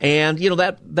 And, you know,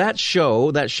 that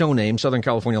show name, Southern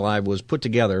California Live, was put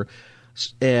together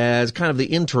as kind of the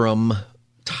interim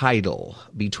title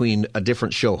between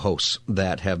different show hosts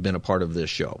that have been a part of this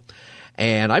show.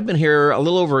 And I've been here a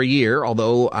little over a year,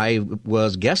 although I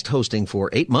was guest hosting for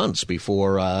 8 months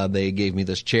before they gave me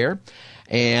this chair.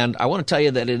 And I want to tell you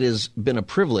that it has been a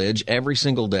privilege every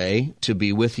single day to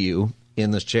be with you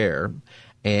in this chair,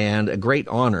 and a great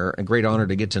honor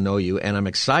to get to know you. And I'm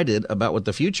excited about what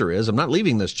the future is. I'm not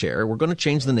leaving this chair. We're going to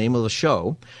change the name of the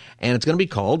show, and it's going to be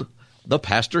called The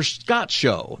Pastor Scott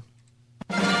Show.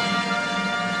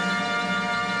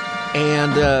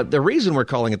 And the reason we're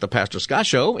calling it the Pastor Scott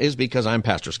Show is because I'm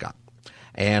Pastor Scott,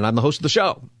 and I'm the host of the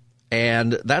show.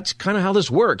 And that's kind of how this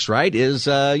works, right? Is,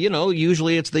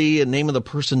 usually it's the name of the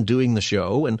person doing the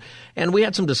show. And we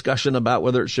had some discussion about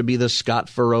whether it should be the Scott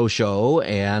Furrow Show.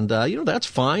 And, that's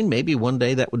fine. Maybe one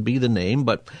day that would be the name.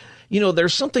 But,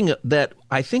 there's something that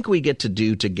I think we get to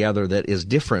do together that is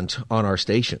different on our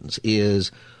stations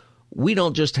is we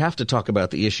don't just have to talk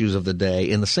about the issues of the day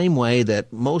in the same way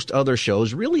that most other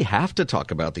shows really have to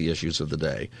talk about the issues of the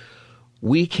day.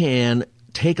 We can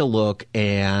take a look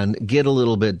and get a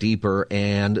little bit deeper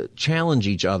and challenge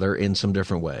each other in some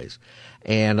different ways.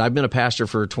 And I've been a pastor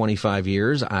for 25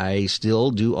 years. I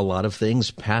still do a lot of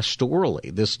things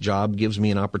pastorally. This job gives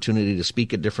me an opportunity to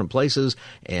speak at different places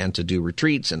and to do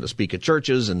retreats and to speak at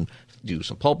churches and do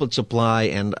some pulpit supply,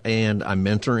 and I'm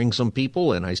mentoring some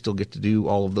people, and I still get to do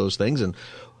all of those things. And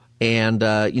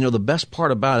the best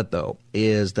part about it, though,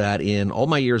 is that in all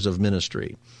my years of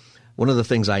ministry, one of the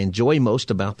things I enjoy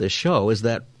most about this show is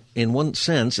that in this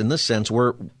sense,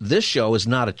 this show is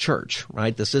not a church,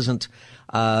 right? This isn't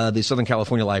the Southern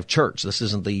California Live Church.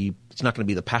 It's not going to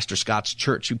be the Pastor Scott's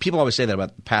church. People always say that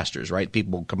about pastors, right?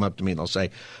 People will come up to me and they'll say,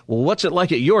 well, what's it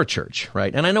like at your church,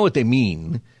 right? And I know what they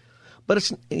mean. But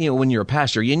it's, when you're a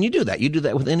pastor, and you do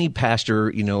that with any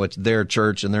pastor, it's their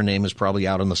church and their name is probably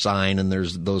out on the sign and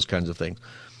there's those kinds of things.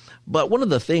 But one of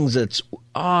the things that's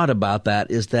odd about that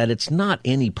is that it's not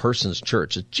any person's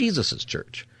church. It's Jesus's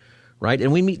church, right?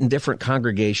 And we meet in different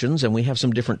congregations and we have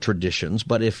some different traditions.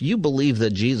 But if you believe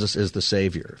that Jesus is the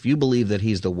Savior, if you believe that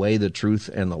he's the way, the truth,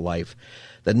 and the life,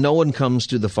 that no one comes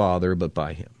to the Father but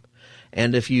by him,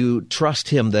 and if you trust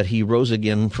him that he rose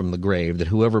again from the grave, that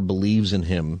whoever believes in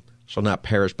him shall not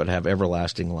perish but have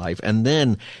everlasting life. And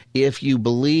then if you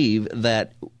believe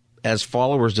that as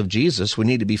followers of Jesus, we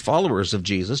need to be followers of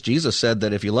Jesus. Jesus said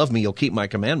that if you love me, you'll keep my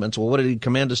commandments. Well, what did he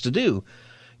command us to do?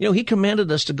 He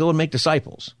commanded us to go and make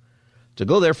disciples. To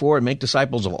go, therefore, and make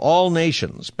disciples of all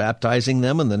nations, baptizing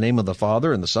them in the name of the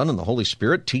Father and the Son and the Holy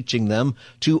Spirit, teaching them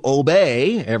to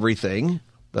obey everything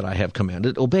that I have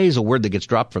commanded. Obey is a word that gets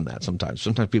dropped from that sometimes.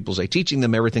 Sometimes people say, teaching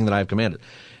them everything that I have commanded.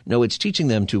 No, it's teaching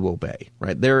them to obey,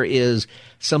 right? There is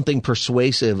something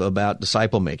persuasive about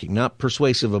disciple making, not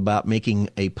persuasive about making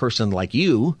a person like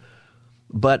you,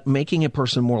 but making a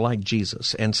person more like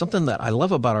Jesus. And something that I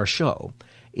love about our show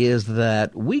is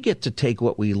that we get to take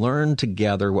what we learn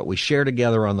together, what we share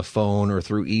together on the phone or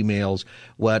through emails,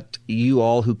 what you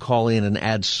all who call in and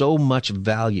add so much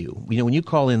value. When you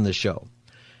call in the show,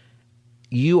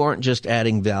 you aren't just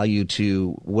adding value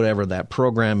to whatever that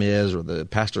program is or the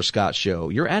Pastor Scott Show.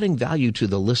 You're adding value to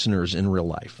the listeners in real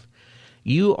life.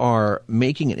 You are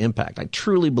making an impact. I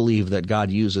truly believe that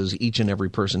God uses each and every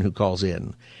person who calls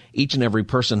in, each and every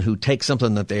person who takes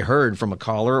something that they heard from a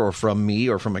caller or from me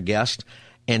or from a guest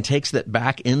and takes that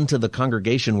back into the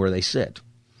congregation where they sit.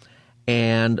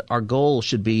 And our goal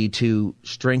should be to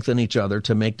strengthen each other,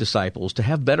 to make disciples, to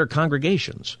have better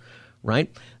congregations,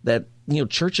 right? That,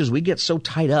 churches, we get so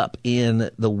tied up in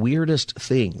the weirdest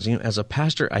things. As a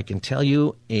pastor, I can tell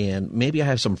you, and maybe I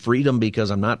have some freedom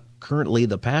because I'm not currently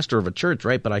the pastor of a church,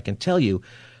 right? But I can tell you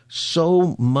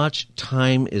so much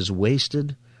time is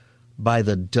wasted by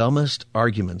the dumbest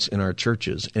arguments in our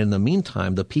churches. And in the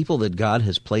meantime, the people that God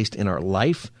has placed in our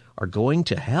life are going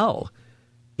to hell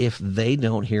if they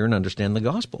don't hear and understand the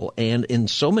gospel. And in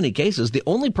so many cases, the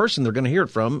only person they're going to hear it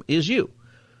from is you.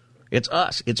 It's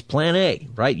us. It's plan A,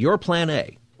 right? You're plan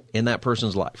A in that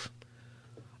person's life.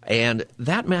 And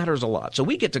that matters a lot. So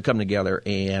we get to come together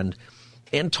and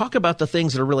talk about the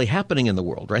things that are really happening in the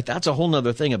world, right? That's a whole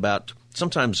nother thing about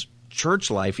sometimes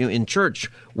church life. In church,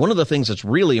 one of the things that's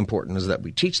really important is that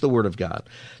we teach the Word of God,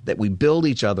 that we build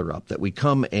each other up, that we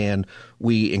come and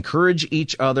we encourage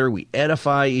each other, we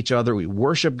edify each other, we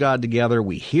worship God together,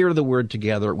 we hear the Word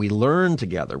together, we learn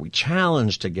together, we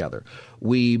challenge together,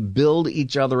 we build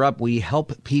each other up, we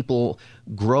help people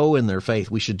grow in their faith.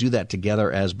 We should do that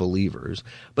together as believers.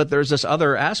 But there's this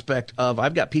other aspect of,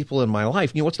 I've got people in my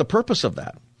life. What's the purpose of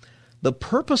that? The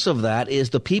purpose of that is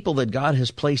the people that God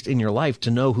has placed in your life to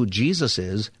know who Jesus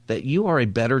is, that you are a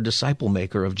better disciple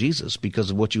maker of Jesus because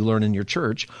of what you learn in your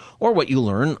church or what you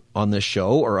learn on this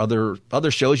show or other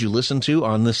shows you listen to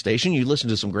on this station. You listen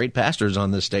to some great pastors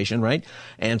on this station, right?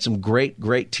 And some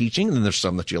great teaching. And there's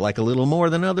some that you like a little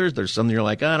more than others. There's some that you're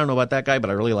like, I don't know about that guy,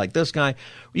 but I really like this guy.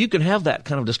 You can have that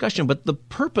kind of discussion, but the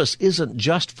purpose isn't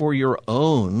just for your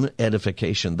own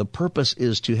edification. The purpose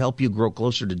is to help you grow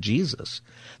closer to Jesus.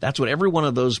 That's what every one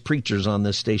of those preachers on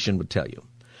this station would tell you,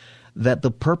 that the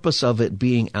purpose of it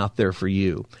being out there for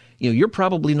you. You're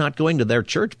probably not going to their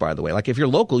church, by the way. Like if you're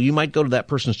local, you might go to that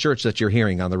person's church that you're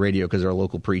hearing on the radio because they're a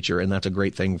local preacher, and that's a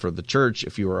great thing for the church.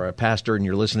 If you are a pastor and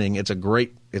you're listening, it's a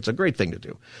great thing to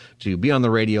do, to be on the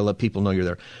radio, let people know you're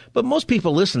there. But most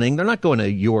people listening, they're not going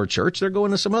to your church. They're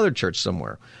going to some other church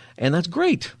somewhere, and that's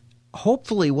great.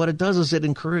 Hopefully what it does is it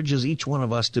encourages each one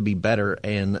of us to be better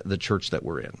in the church that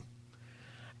we're in.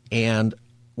 And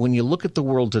when you look at the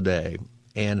world today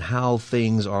and how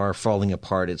things are falling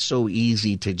apart, it's so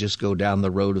easy to just go down the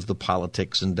road of the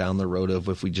politics and down the road of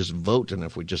if we just vote and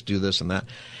if we just do this and that.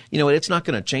 It's not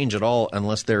going to change at all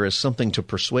unless there is something to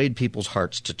persuade people's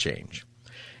hearts to change.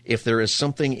 If there is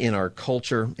something in our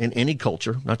culture, in any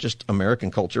culture, not just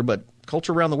American culture, but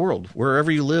culture around the world,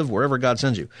 wherever you live, wherever God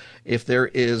sends you, if there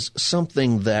is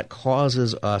something that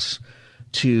causes us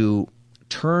to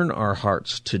turn our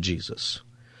hearts to Jesus,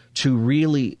 to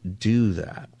really do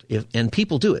that. And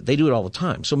people do it. They do it all the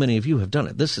time. So many of you have done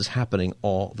it. This is happening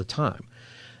all the time.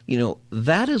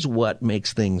 That is what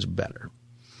makes things better.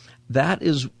 That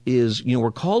is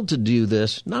we're called to do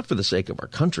this not for the sake of our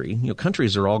country.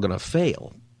 Countries are all going to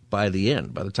fail by the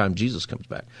end, by the time Jesus comes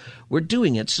back. We're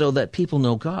doing it so that people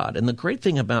know God. And the great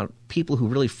thing about people who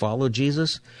really follow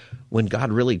Jesus, when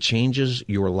God really changes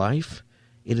your life,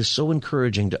 it is so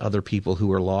encouraging to other people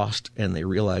who are lost and they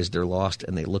realize they're lost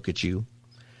and they look at you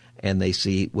and they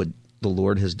see what the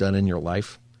Lord has done in your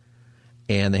life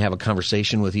and they have a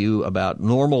conversation with you about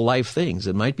normal life things.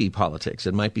 It might be politics.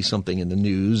 It might be something in the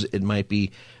news. It might be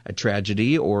a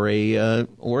tragedy or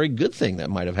a good thing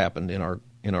that might have happened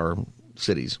in our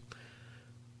cities.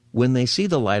 When they see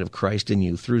the light of Christ in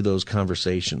you through those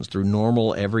conversations, through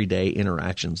normal everyday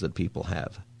interactions that people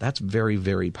have, that's very,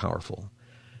 very powerful.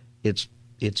 It's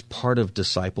part of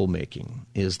disciple making,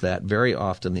 is that very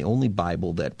often the only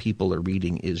Bible that people are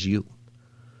reading is you.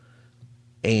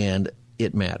 And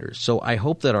it matters. So I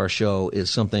hope that our show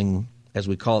is something, as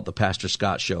we call it, the Pastor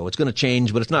Scott Show. It's going to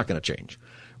change, but it's not going to change,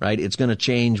 right? It's going to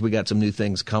change. We got some new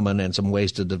things coming and some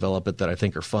ways to develop it that I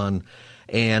think are fun.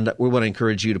 And we want to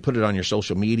encourage you to put it on your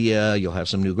social media. You'll have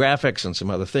some new graphics and some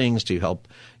other things to help,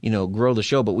 grow the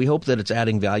show. But we hope that it's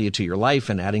adding value to your life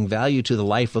and adding value to the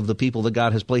life of the people that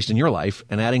God has placed in your life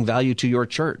and adding value to your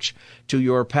church, to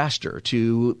your pastor,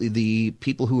 to the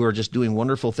people who are just doing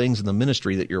wonderful things in the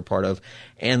ministry that you're a part of,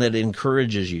 and that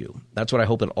encourages you. That's what I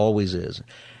hope it always is.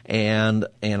 And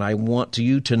I want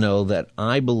you to know that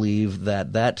I believe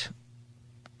that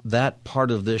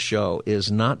part of this show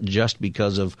is not just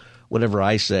because of whatever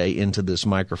I say into this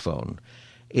microphone.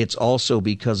 It's also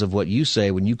because of what you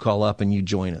say when you call up and you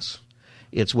join us.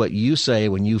 It's what you say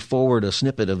when you forward a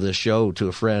snippet of this show to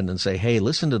a friend and say, hey,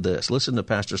 listen to this, listen to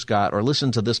Pastor Scott, or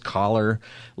listen to this caller,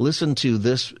 listen to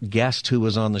this guest who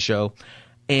was on the show.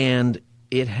 And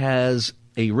it has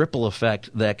a ripple effect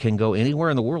that can go anywhere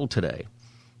in the world today.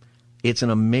 It's an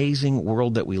amazing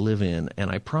world that we live in,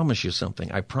 and I promise you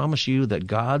something. I promise you that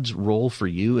God's role for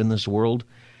you in this world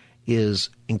is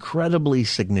incredibly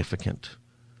significant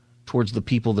towards the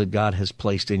people that God has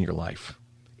placed in your life.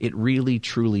 It really,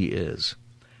 truly is.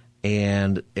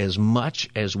 And as much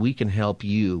as we can help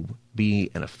you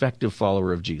be an effective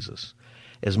follower of Jesus,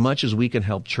 as much as we can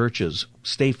help churches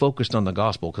stay focused on the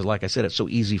gospel, because like I said, it's so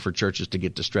easy for churches to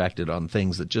get distracted on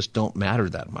things that just don't matter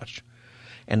that much.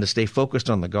 and to stay focused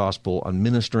on the gospel, on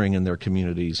ministering in their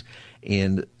communities,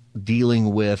 in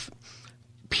dealing with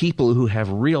people who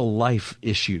have real life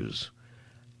issues.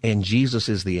 And Jesus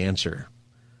is the answer,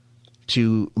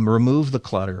 to remove the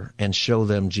clutter and show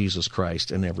them Jesus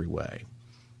Christ in every way.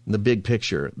 In the big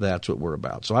picture, that's what we're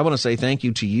about. So I want to say thank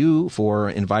you to you for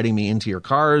inviting me into your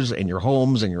cars and your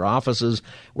homes and your offices,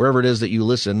 wherever it is that you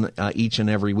listen each and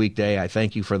every weekday. I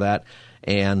thank you for that.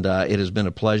 And it has been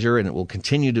a pleasure, and it will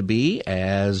continue to be,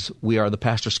 as we are the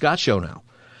Pastor Scott Show now.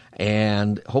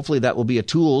 And hopefully that will be a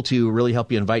tool to really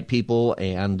help you invite people,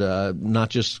 and not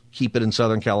just keep it in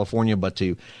Southern California, but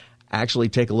to actually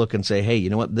take a look and say, hey, you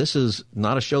know what, this is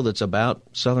not a show that's about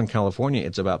Southern California.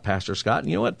 It's about Pastor Scott. And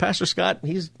you know what, Pastor Scott,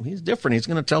 he's different. He's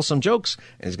going to tell some jokes,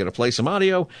 and he's going to play some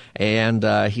audio, and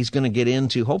he's going to get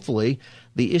into, hopefully,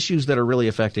 the issues that are really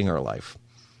affecting our life.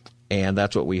 And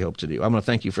that's what we hope to do. I'm going to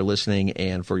thank you for listening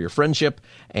and for your friendship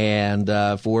and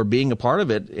for being a part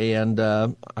of it. And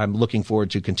I'm looking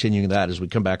forward to continuing that as we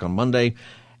come back on Monday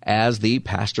as the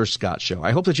Pastor Scott Show.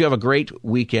 I hope that you have a great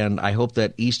weekend. I hope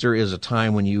that Easter is a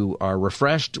time when you are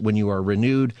refreshed, when you are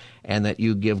renewed, and that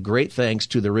you give great thanks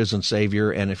to the risen Savior.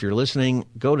 And if you're listening,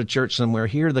 go to church somewhere,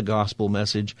 hear the gospel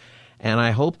message. And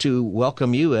I hope to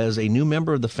welcome you as a new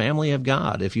member of the family of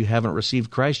God if you haven't received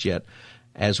Christ yet,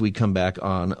 as we come back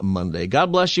on Monday.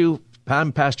 God bless you.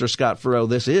 I'm Pastor Scott Furrow.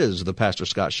 This is the Pastor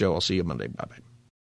Scott Show. I'll see you Monday. Bye-bye.